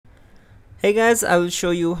Hey guys, I will show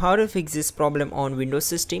you how to fix this problem on Windows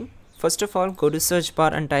system. First of all, go to search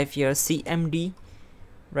bar and type here CMD.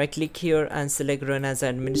 Right click here and select run as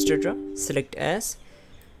administrator. Select as.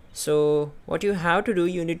 So what you have to do,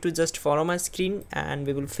 you need to just follow my screen and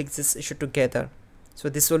we will fix this issue together. So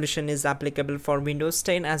this solution is applicable for Windows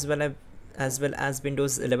 10 as well as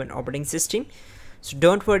Windows 11 operating system. So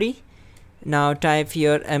don't worry. Now type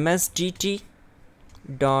here msdt.exe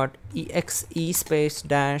space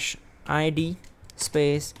dash id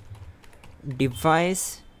space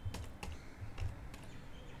device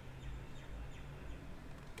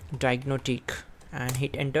diagnostic and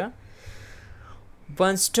hit enter.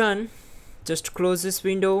 Once done, just close this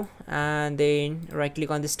window and then right click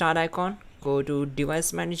on the start icon, go to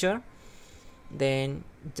device manager, then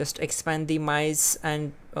just expand the mice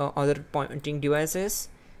and other pointing devices.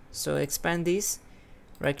 So expand these,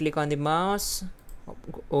 right click on the mouse,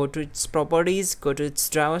 go to its properties, go to its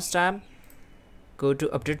drivers tab, go to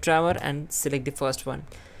update driver and select the first one,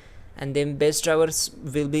 and then base drivers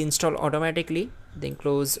will be installed automatically. Then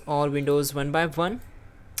close all windows one by one.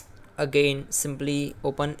 Again simply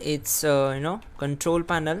open its control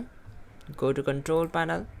panel, go to control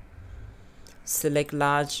panel, select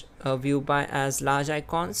large view by as large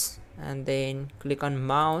icons and then click on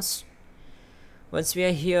mouse. Once we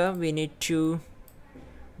are here, we need to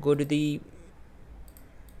go to the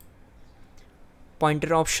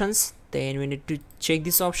pointer options, then we need to check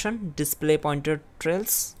this option display pointer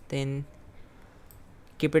trails, then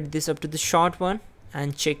keep it this up to the short one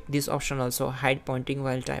and check this option also hide pointing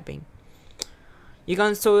while typing. You can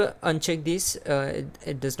also uncheck this,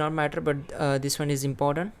 it does not matter, but this one is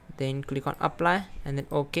important. Then click on apply and then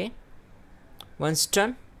OK. Once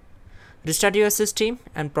done, restart your system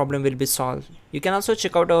and problem will be solved. You can also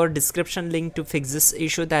check out our description link to fix this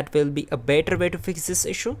issue. That will be a better way to fix this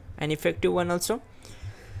issue, an effective one also.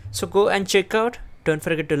 So go and check out. Don't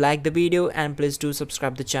forget to like the video and please do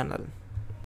subscribe the channel.